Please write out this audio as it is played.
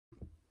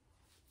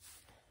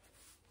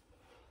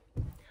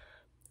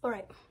All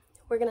right,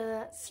 we're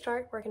gonna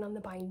start working on the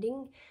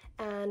binding,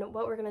 and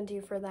what we're gonna do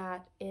for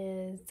that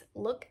is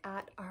look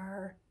at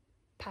our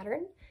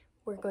pattern.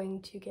 We're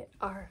going to get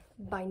our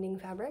binding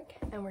fabric,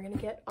 and we're gonna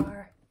get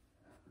our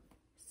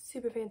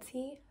super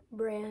fancy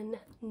brand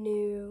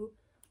new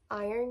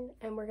iron,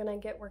 and we're gonna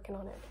get working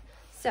on it.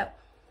 So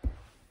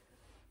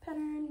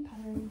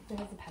pattern,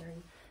 there's the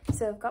pattern.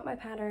 So I've got my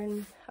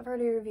pattern, I've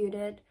already reviewed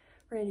it.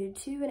 We're gonna do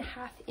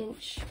 2.5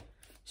 inch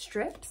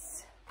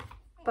strips,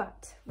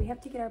 but we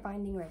have to get our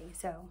binding ready.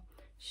 So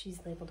she's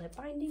labeled it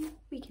binding.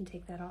 We can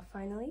take that off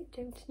finally,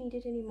 don't need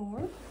it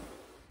anymore.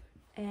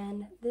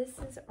 And this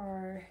is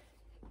our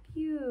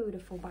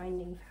beautiful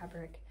binding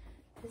fabric.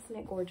 Isn't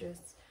it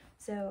gorgeous?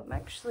 So I'm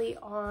actually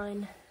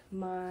on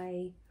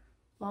my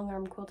long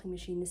arm quilting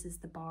machine. This is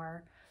the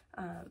bar.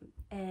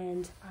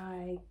 And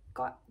I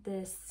got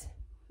this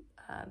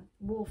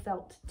wool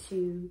felt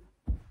to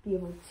be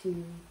able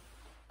to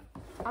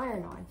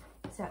iron on.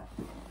 So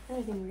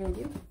another thing we're gonna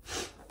do,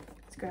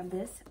 let's grab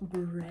this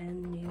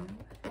brand new.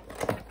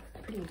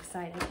 Pretty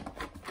excited.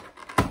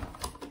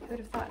 Who would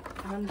have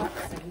thought an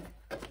unboxing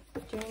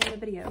during the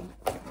video?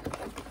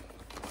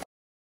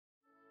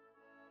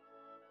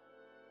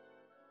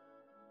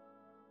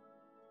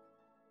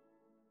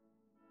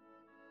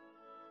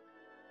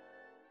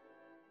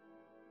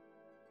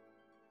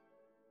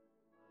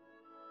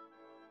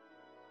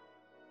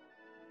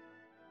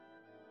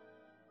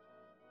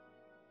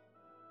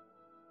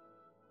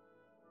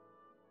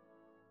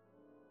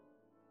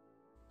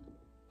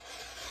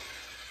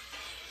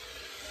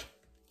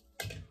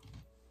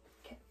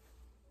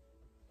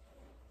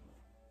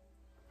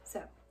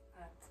 So,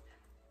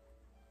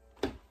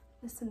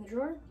 this in the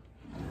drawer.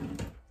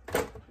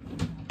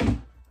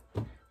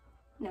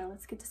 Now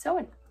let's get to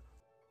sewing.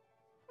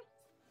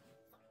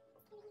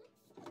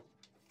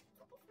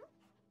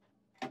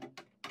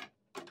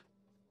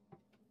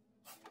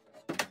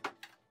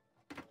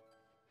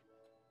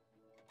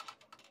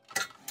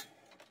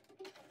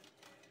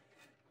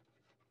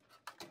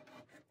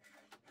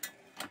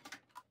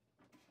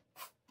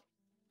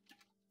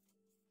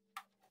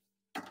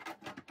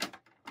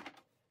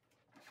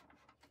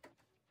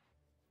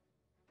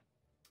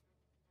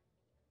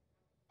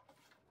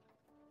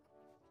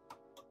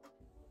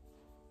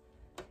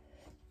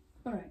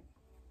 All right,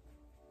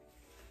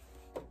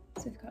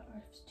 so we've got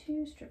our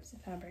 2 strips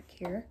of fabric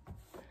here,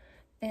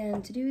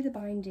 and to do the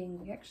binding,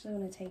 we actually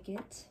want to take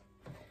it,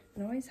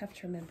 and I always have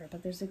to remember,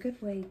 but there's a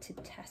good way to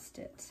test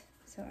it.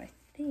 So I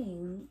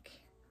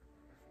think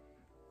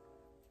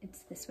it's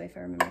this way if I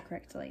remember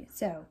correctly.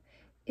 So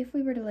if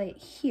we were to lay it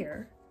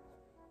here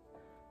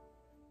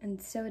and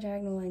sew a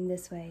diagonal line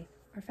this way,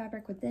 our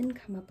fabric would then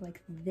come up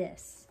like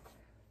this,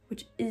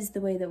 which is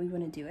the way that we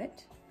want to do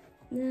it.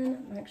 And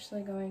then I'm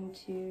actually going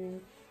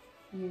to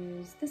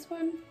use this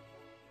one,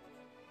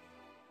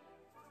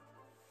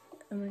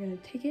 and we're going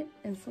to take it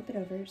and flip it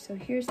over. So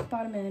here's the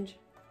bottom edge.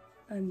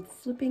 I'm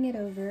flipping it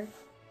over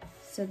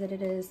so that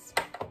it is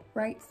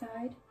right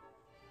side.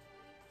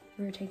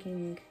 We're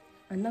taking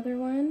another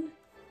one,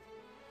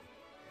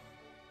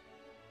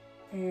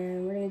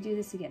 and we're going to do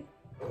this again.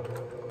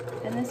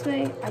 And this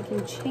way I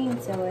can chain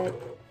sew it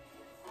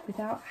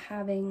without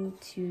having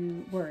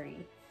to worry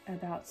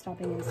about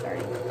stopping and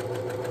starting.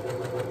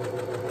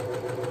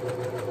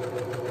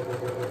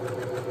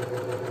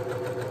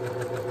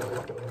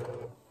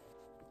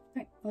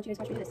 Alright, I'll let you guys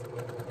watch me do this.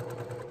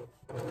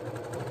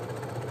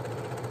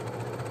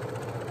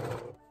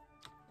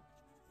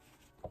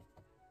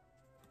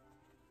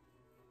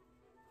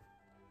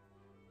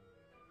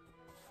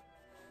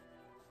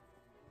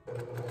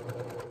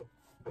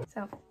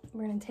 So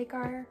we're going to take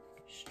our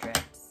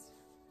strips.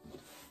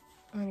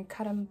 I'm going to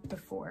cut them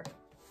before.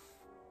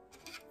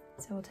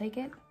 So we'll take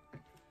it,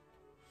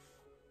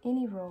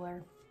 any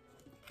roller,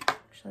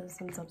 actually this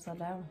one's upside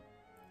down.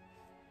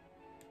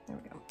 There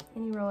we go.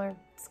 Any roller,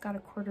 it's got a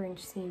 1/4 inch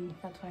seam,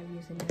 that's why I'm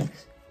using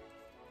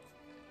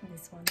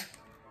this one.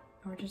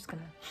 And we're just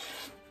going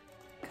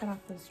to cut off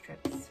those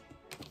strips.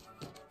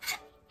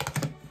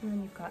 And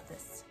then you've got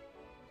this,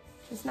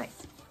 which is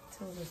nice.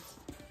 So we'll just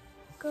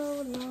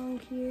go along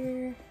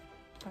here,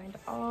 find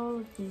all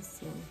of these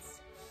seams.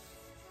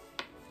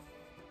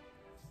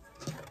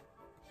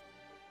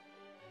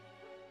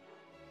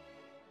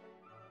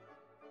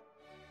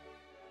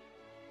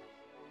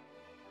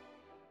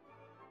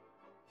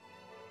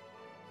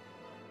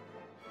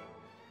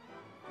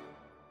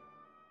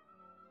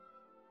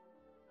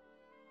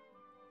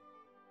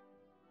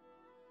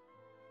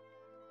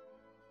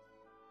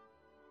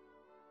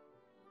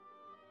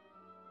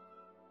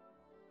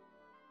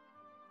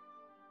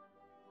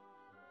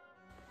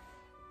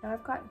 Now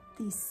I've got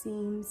these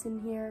seams in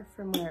here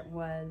from where it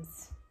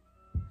was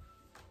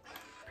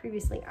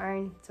previously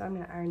ironed, so I'm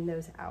going to iron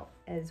those out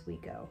as we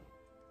go.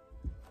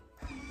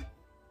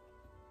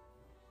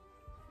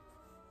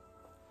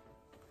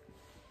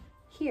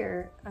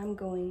 Here, I'm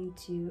going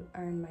to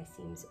iron my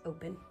seams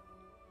open.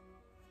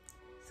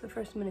 So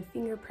first I'm going to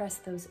finger press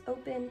those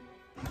open,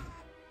 and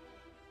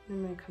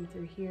I'm going to come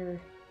through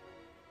here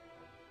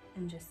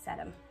and just set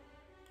them.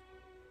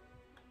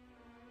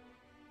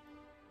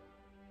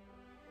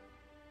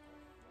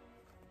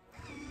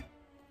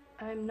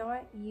 I'm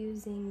not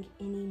using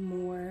any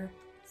more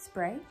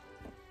spray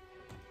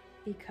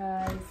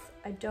because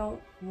I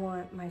don't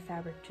want my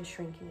fabric to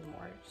shrink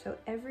anymore. So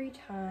every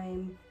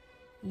time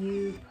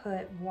you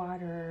put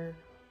water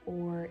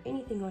or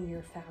anything on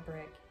your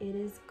fabric, it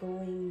is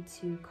going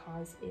to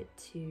cause it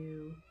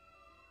to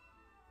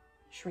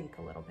shrink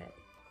a little bit.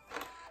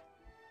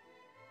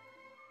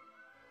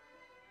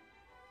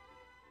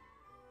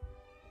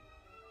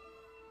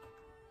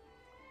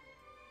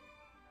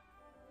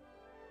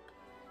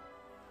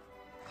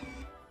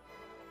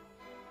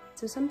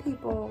 So some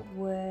people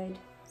would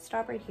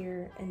stop right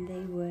here and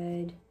they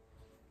would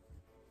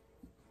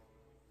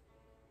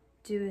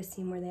do a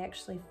seam where they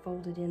actually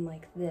fold it in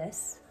like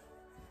this,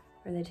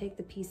 where they take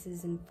the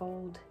pieces and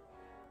fold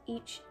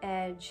each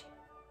edge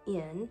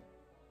in,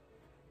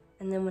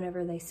 and then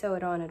whenever they sew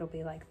it on, it'll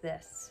be like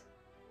this.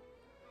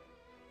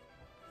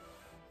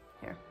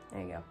 Here,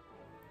 there you go.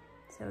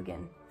 So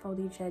again, fold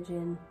each edge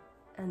in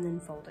and then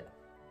fold it.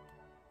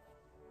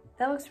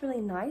 That looks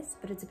really nice,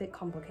 but it's a bit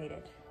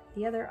complicated.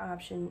 The other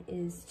option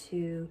is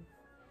to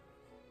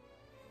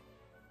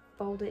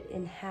fold it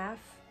in half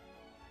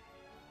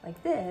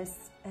like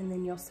this, and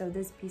then you'll sew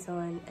this piece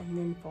on and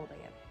then folding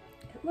it.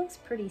 It looks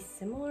pretty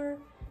similar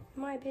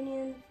in my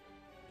opinion,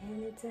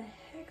 and it's a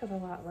heck of a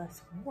lot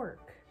less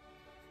work,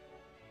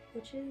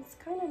 which is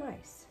kind of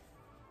nice.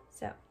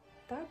 So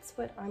that's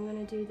what I'm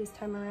gonna do this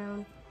time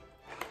around.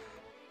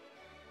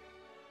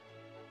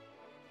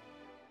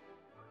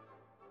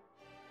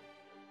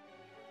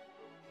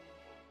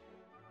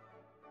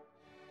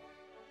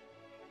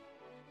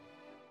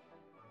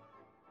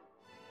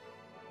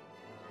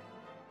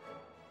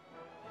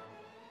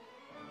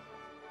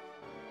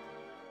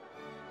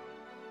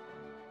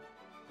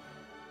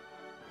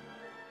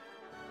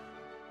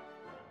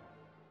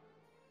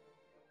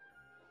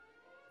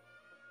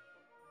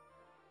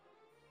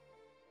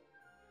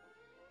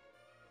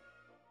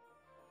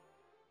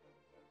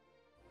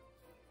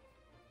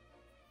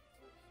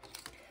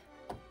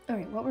 All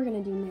right, what we're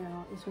gonna do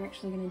now is we're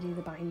actually gonna do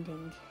the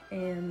binding.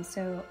 And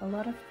so a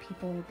lot of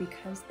people,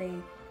 because they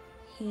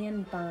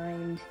hand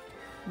bind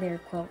their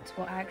quilts,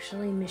 will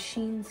actually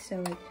machine sew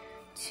it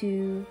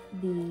to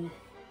the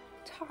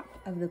top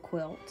of the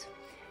quilt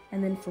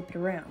and then flip it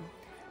around.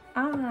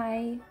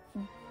 I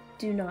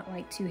do not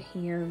like to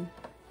hand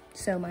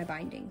sew my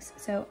bindings,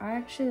 so I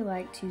actually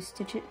like to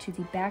stitch it to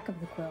the back of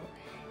the quilt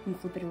and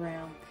flip it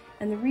around.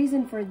 And the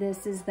reason for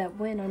this is that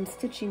when I'm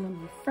stitching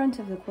on the front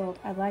of the quilt,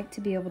 I like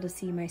to be able to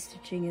see my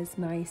stitching is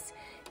nice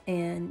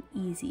and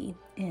easy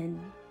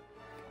and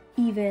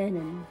even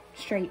and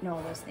straight and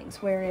all those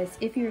things. Whereas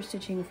if you're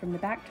stitching from the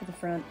back to the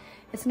front,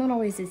 it's not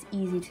always as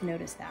easy to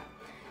notice that.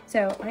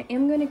 So I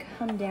am going to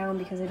come down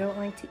because I don't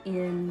like to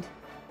end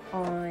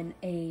on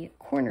a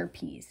corner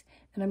piece.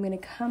 And I'm going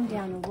to come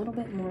down a little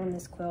bit more on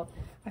this quilt.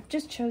 I've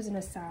just chosen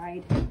a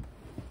side.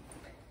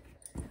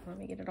 Let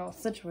me get it all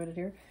situated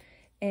here.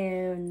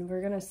 And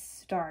we're gonna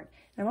start.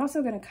 I'm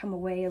also gonna come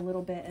away a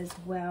little bit as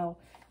well,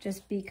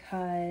 just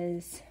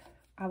because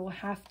I will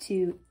have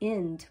to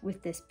end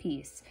with this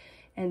piece.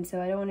 And so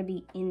I don't wanna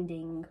be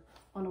ending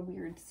on a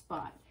weird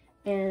spot.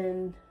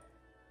 And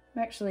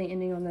I'm actually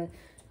ending on the,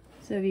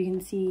 so if you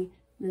can see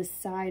the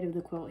side of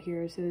the quilt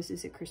here, so this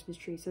is a Christmas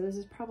tree. So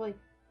this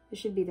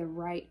should be the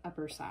right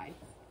upper side.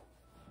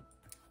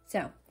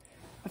 So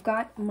I've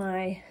got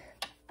my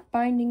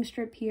binding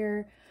strip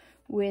here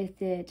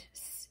with it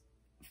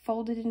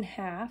folded in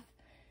half.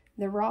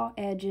 The raw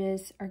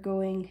edges are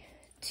going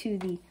to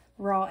the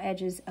raw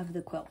edges of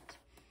the quilt.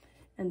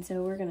 And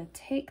so we're going to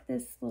take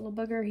this little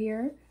booger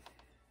here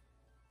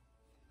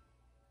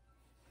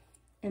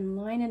and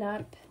line it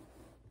up .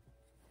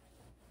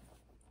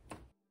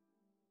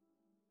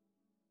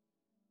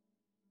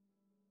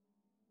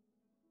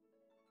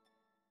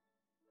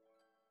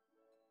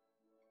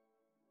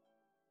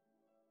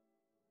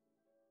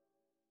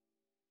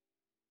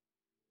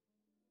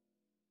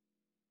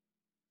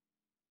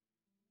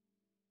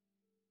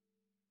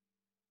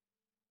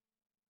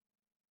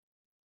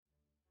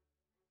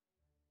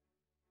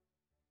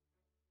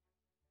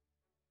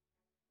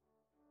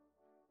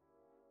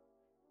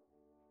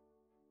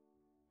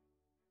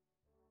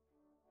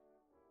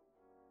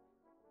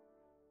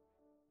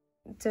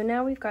 So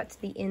now we've got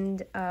to the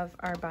end of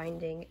our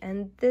binding,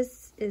 and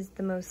this is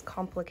the most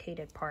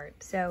complicated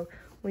part. So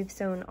we've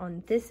sewn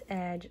on this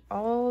edge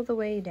all the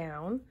way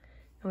down,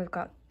 and we've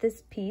got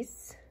this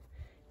piece,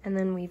 and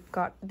then we've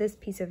got this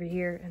piece over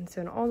here, and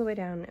sewn all the way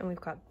down, and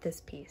we've got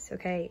this piece,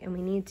 okay? And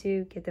we need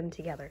to get them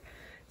together.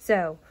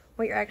 So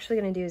what you're actually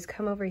gonna do is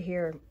come over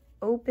here,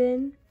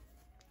 open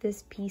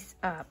this piece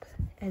up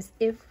as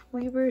if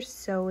we were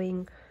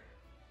sewing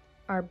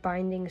our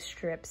binding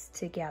strips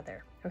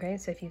together. Okay,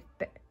 so if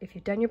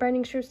you've done your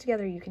binding strips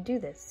together, you can do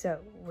this. So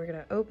we're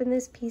gonna open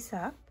this piece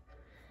up,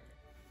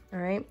 all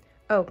right?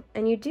 Oh,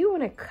 and you do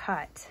wanna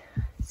cut.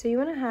 So you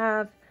wanna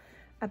have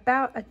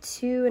about a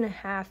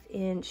 2.5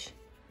 inch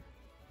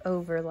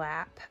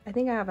overlap. I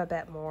think I have a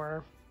bit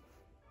more.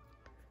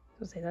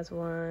 We'll say that's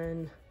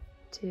 1,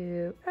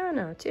 to, oh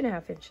no,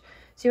 2.5 inch.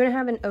 So you want to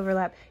have an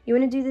overlap. You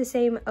want to do the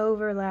same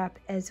overlap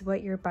as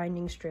what your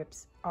binding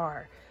strips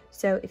are.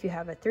 So if you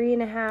have a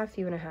 3.5,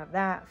 you want to have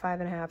that,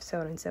 5.5, so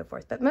on and so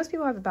forth. But most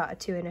people have about a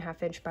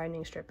 2.5 inch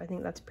binding strip. I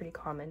think that's pretty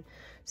common.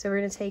 So we're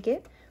going to take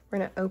it, we're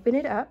going to open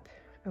it up,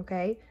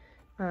 okay?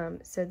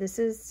 So this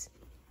is,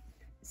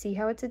 see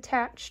how it's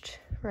attached,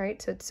 right?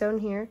 So it's sewn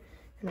here,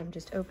 and I'm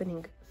just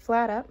opening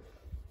flat up.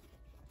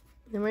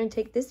 Then we're going to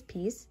take this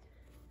piece,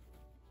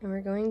 and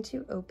we're going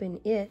to open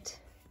it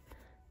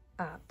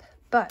up.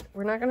 But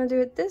we're not going to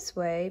do it this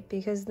way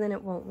because then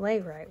it won't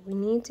lay right. We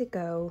need to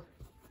go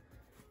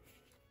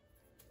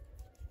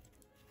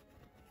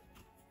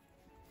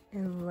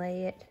and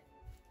lay it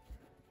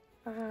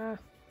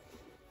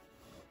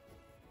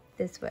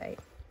this way.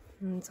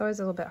 And it's always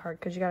a little bit hard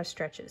because you got to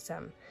stretch it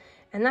some.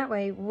 And that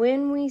way,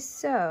 when we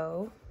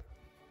sew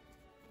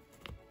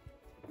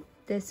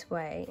this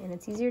way, and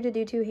it's easier to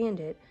do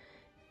two-handed,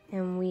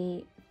 and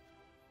we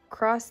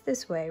cross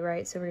this way,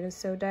 right? So we're going to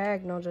sew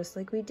diagonal just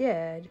like we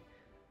did,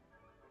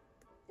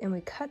 and we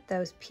cut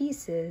those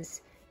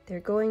pieces, they're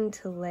going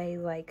to lay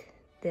like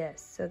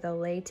this. So they'll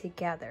lay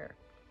together,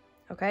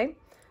 okay?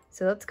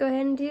 So let's go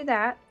ahead and do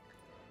that,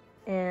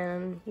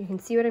 and you can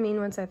see what I mean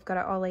once I've got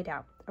it all laid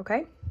out,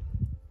 okay?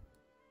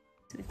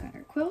 So we've got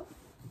our quilt.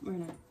 We're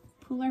gonna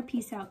pull our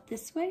piece out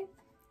this way.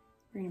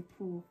 We're gonna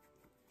pull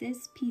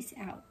this piece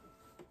out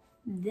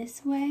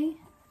this way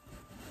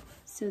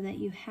so that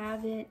you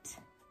have it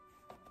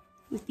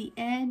with the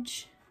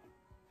edge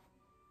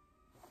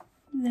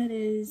that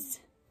is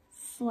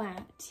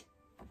flat.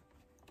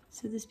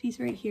 So this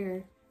piece right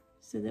here,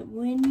 so that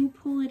when you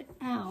pull it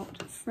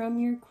out from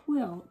your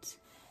quilt,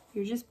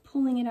 you're just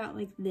pulling it out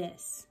like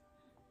this.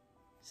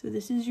 So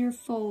this is your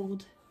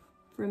fold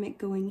from it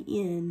going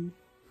in,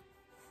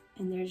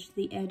 and there's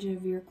the edge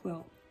of your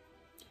quilt.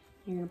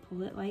 You're gonna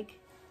pull it like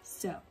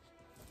so,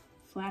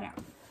 flat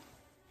out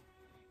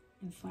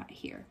and flat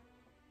here.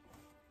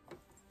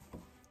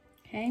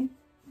 Okay, and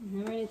then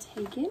we're gonna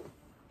take it,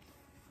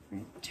 we're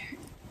gonna turn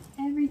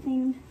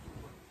everything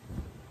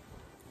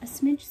a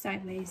smidge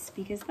sideways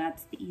because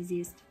that's the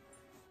easiest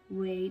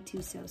way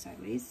to sew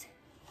sideways.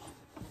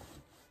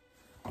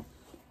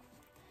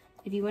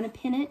 If you want to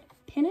pin it,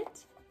 pin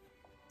it.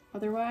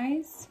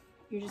 Otherwise,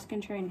 you're just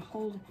going to try and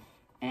hold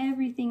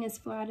everything as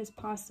flat as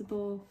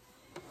possible.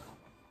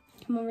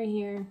 Come over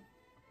here.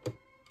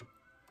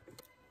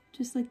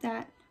 Just like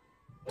that.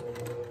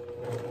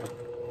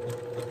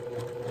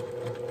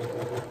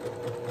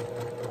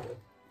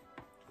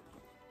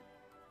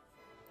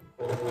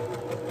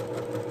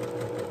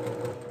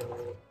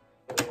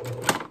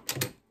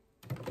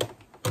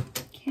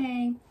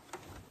 Okay,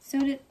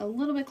 sewed it a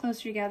little bit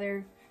closer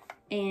together.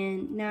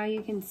 And now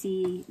you can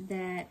see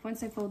that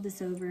once I fold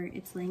this over,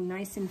 it's laying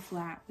nice and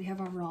flat. We have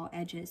our raw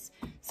edges.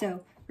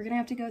 So we're gonna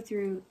have to go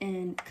through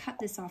and cut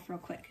this off real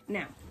quick.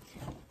 Now,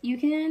 you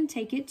can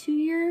take it to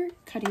your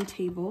cutting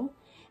table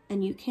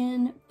and you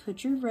can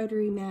put your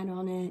rotary mat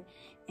on it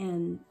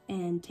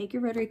and take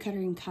your rotary cutter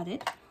and cut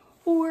it.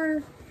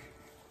 Or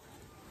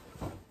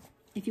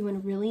if you want a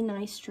really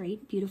nice,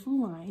 straight, beautiful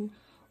line,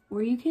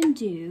 or you can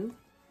do,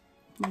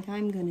 like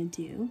I'm gonna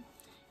do,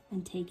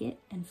 and take it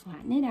and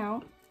flatten it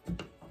out.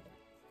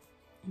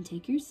 And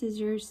take your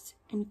scissors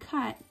and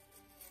cut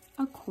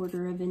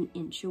 1/4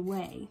 inch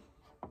away.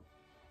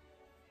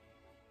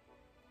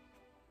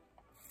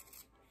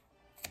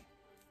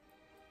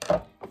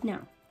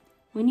 Now,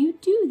 when you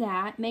do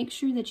that, make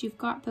sure that you've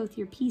got both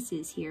your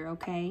pieces here,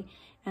 okay?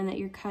 And that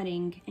you're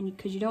cutting, and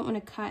because you don't want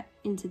to cut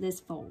into this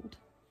fold.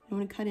 You don't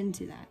want to cut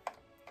into that,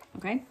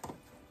 okay?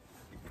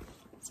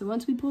 So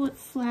once we pull it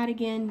flat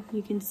again,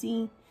 you can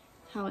see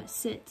how it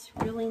sits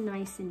really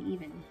nice and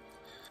even.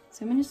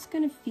 So I'm just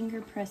going to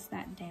finger press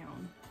that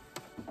down.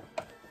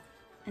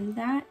 And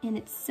that in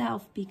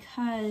itself,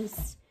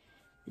 because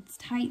it's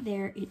tight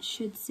there, it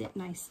should sit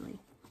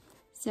nicely.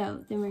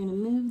 So then we're going to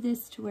move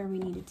this to where we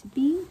need it to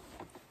be.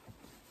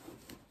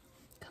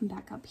 Come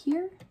back up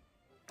here.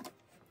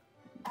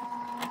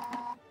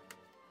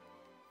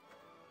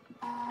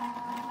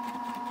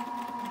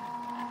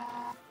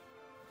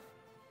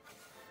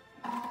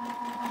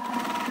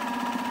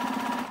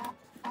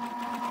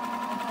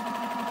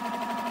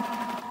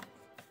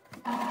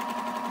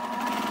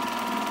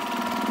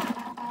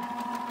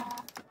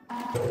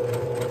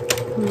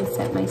 I'm going to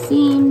set my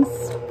seams,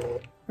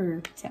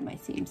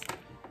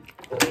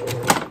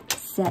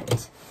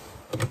 set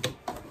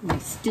my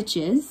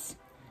stitches,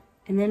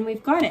 and then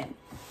we've got it.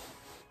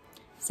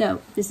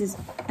 So this is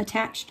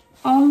attached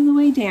all the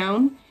way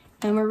down,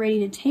 and we're ready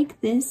to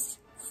take this,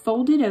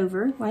 fold it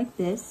over like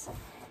this,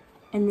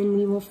 and then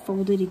we will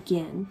fold it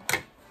again.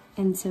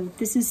 And so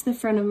this is the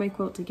front of my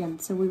quilt again.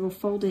 So we will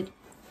fold it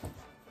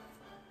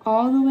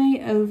all the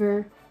way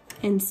over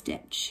and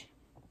stitch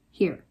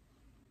here.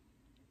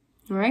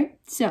 All right,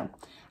 so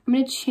I'm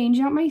going to change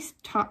out my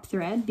top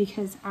thread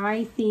because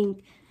I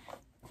think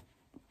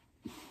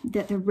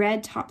that the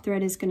red top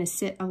thread is going to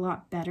sit a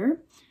lot better.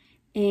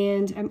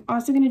 And I'm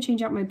also going to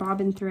change out my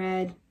bobbin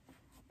thread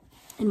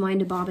and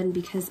wind a bobbin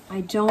because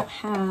I don't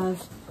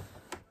have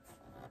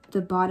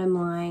the bottom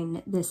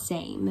line the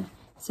same.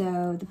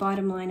 So the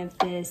bottom line of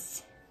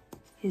this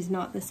is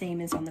not the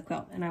same as on the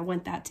quilt, and I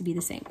want that to be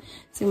the same.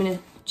 So I'm going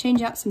to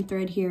change out some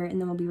thread here, and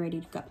then we'll be ready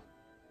to go.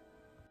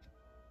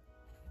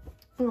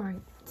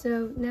 Alright,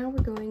 so now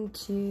we're going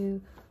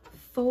to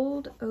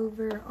fold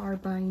over our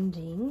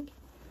binding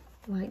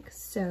like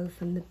so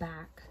from the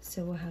back.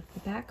 So we'll have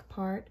the back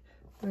part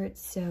where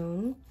it's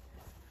sewn,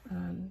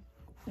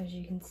 as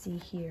you can see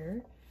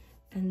here.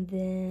 And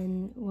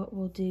then what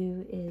we'll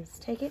do is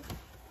take it,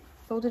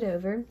 fold it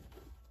over.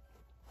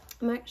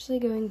 I'm actually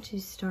going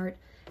to start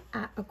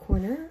at a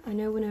corner. I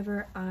know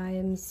whenever I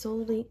am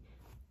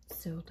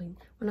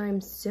when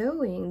I'm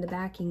sewing the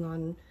backing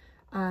on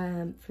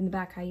from the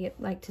back, I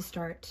like to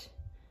start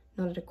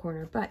not at a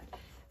corner, but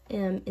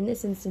in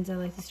this instance I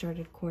like to start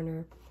at a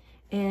corner.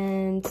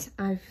 And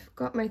I've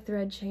got my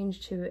thread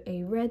changed to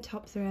a red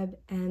top thread,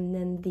 and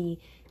then the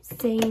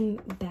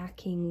same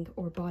backing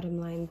or bottom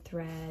line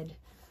thread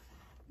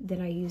that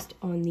I used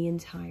on the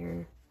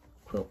entire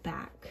quilt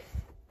back.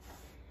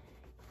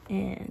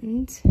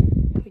 And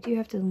we do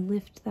have to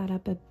lift that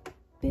up a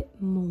bit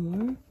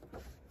more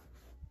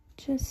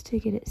just to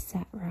get it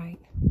set right.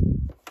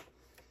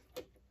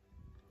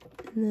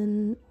 And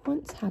then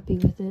once happy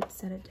with it,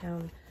 set it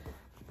down.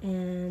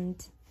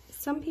 And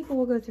some people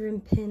will go through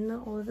and pin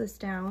all of this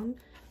down,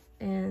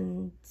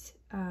 and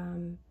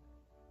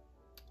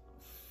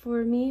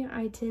for me,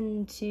 I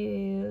tend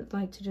to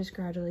like to just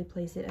gradually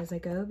place it as I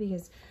go,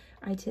 because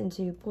I tend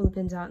to pull the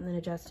pins out and then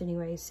adjust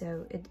anyway,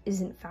 so it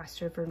isn't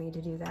faster for me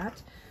to do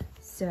that.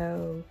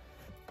 So,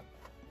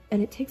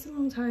 and it takes a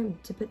long time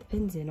to put the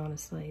pins in,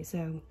 honestly,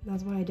 so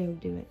that's why I don't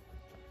do it.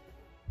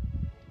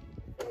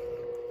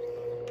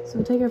 So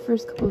we'll take our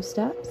first couple of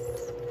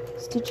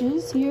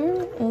stitches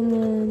here, and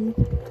then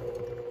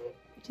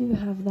we do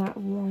have that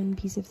one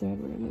piece of thread.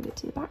 We're gonna move it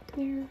to the back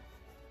there.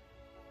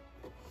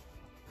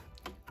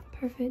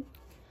 Perfect.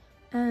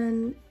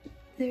 And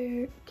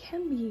there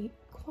can be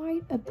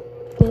quite a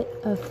bit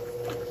of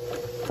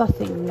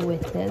fluffing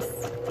with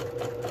this.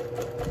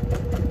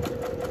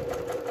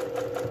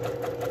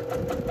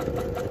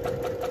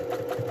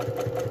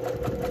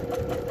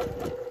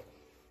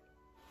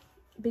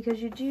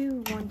 Because you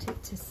do want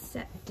it to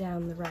set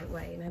down the right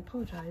way. And I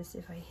apologize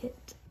if I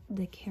hit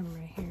the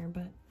camera here,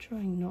 but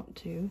trying not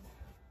to.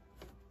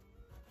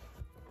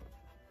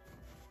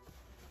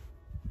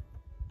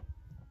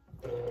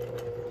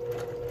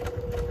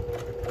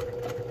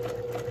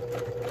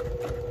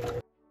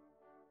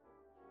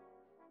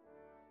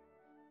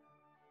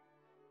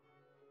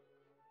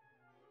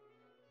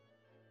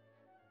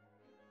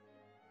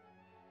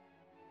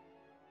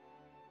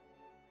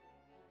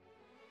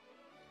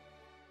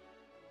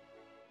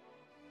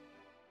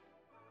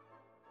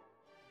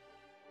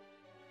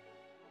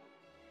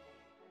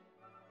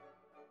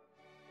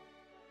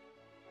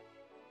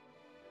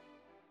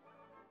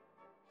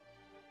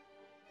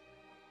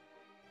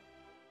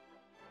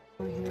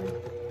 Here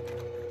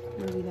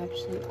where we've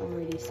actually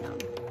already sewn.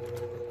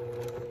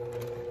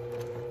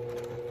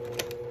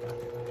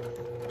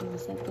 We'll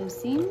set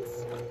those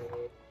seams.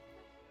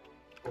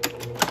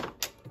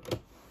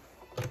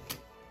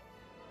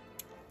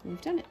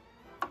 We've done it.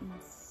 And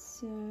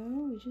so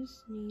we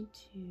just need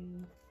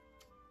to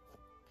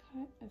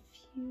cut a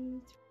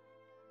few